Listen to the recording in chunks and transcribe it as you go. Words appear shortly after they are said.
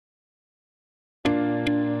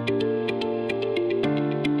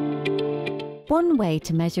One way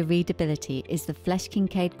to measure readability is the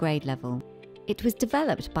Flesch-Kincaid grade level. It was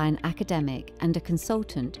developed by an academic and a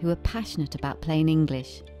consultant who are passionate about plain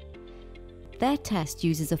English. Their test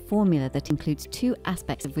uses a formula that includes two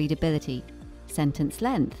aspects of readability: sentence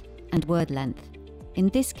length and word length. In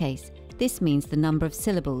this case, this means the number of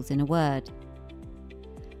syllables in a word.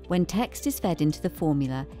 When text is fed into the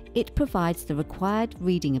formula, it provides the required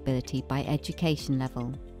reading ability by education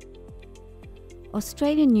level.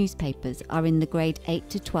 Australian newspapers are in the grade 8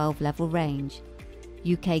 to 12 level range.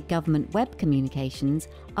 UK government web communications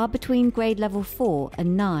are between grade level 4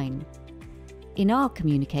 and 9. In our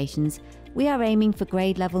communications, we are aiming for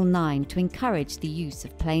grade level 9 to encourage the use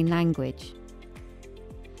of plain language.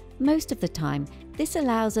 Most of the time, this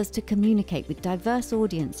allows us to communicate with diverse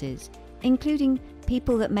audiences, including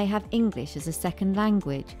people that may have English as a second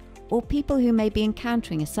language, or people who may be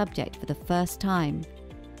encountering a subject for the first time.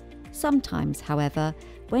 Sometimes, however,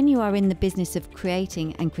 when you are in the business of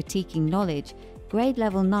creating and critiquing knowledge, grade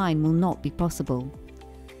level 9 will not be possible.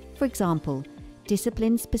 For example,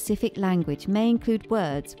 discipline-specific language may include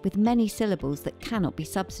words with many syllables that cannot be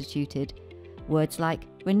substituted, words like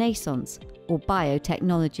Renaissance or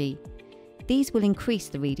biotechnology. These will increase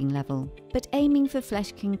the reading level, but aiming for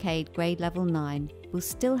Flesch-Kincaid grade level 9 will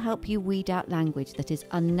still help you weed out language that is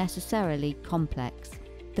unnecessarily complex.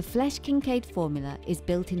 The Flesch-Kincaid formula is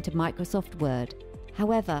built into Microsoft Word.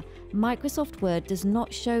 However, Microsoft Word does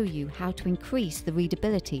not show you how to increase the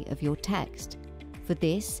readability of your text. For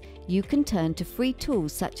this, you can turn to free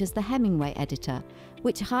tools such as the Hemingway editor,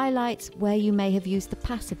 which highlights where you may have used the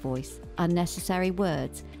passive voice, unnecessary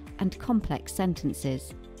words, and complex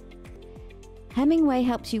sentences. Hemingway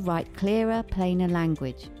helps you write clearer, plainer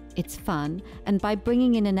language. It's fun, and by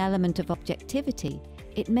bringing in an element of objectivity,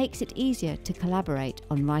 it makes it easier to collaborate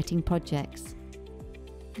on writing projects.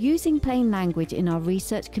 Using plain language in our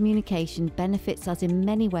research communication benefits us in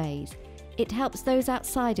many ways. It helps those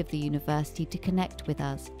outside of the university to connect with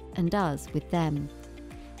us, and us with them.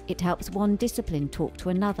 It helps one discipline talk to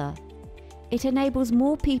another. It enables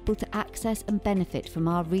more people to access and benefit from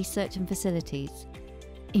our research and facilities.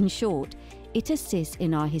 In short, it assists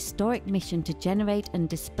in our historic mission to generate and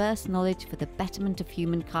disperse knowledge for the betterment of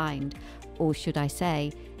humankind, or should I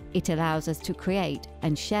say, it allows us to create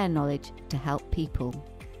and share knowledge to help people.